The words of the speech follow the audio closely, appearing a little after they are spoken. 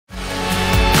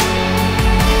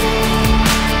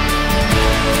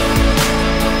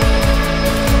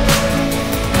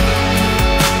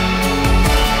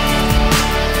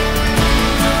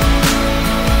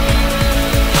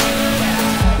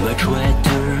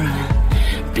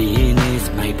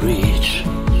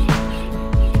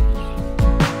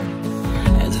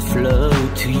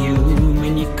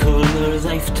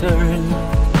return.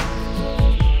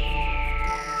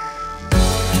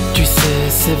 Tu sais,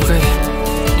 c'est vrai,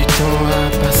 du temps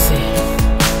a passé.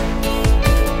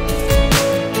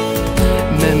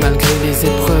 Mais malgré les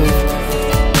épreuves,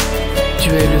 tu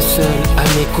es le seul à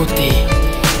mes côtés.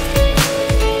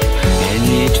 And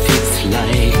it feels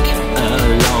like a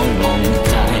long, long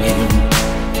time.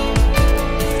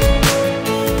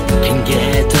 Can't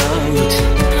get out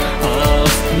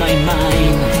of my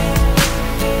mind,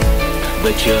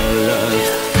 but your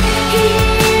love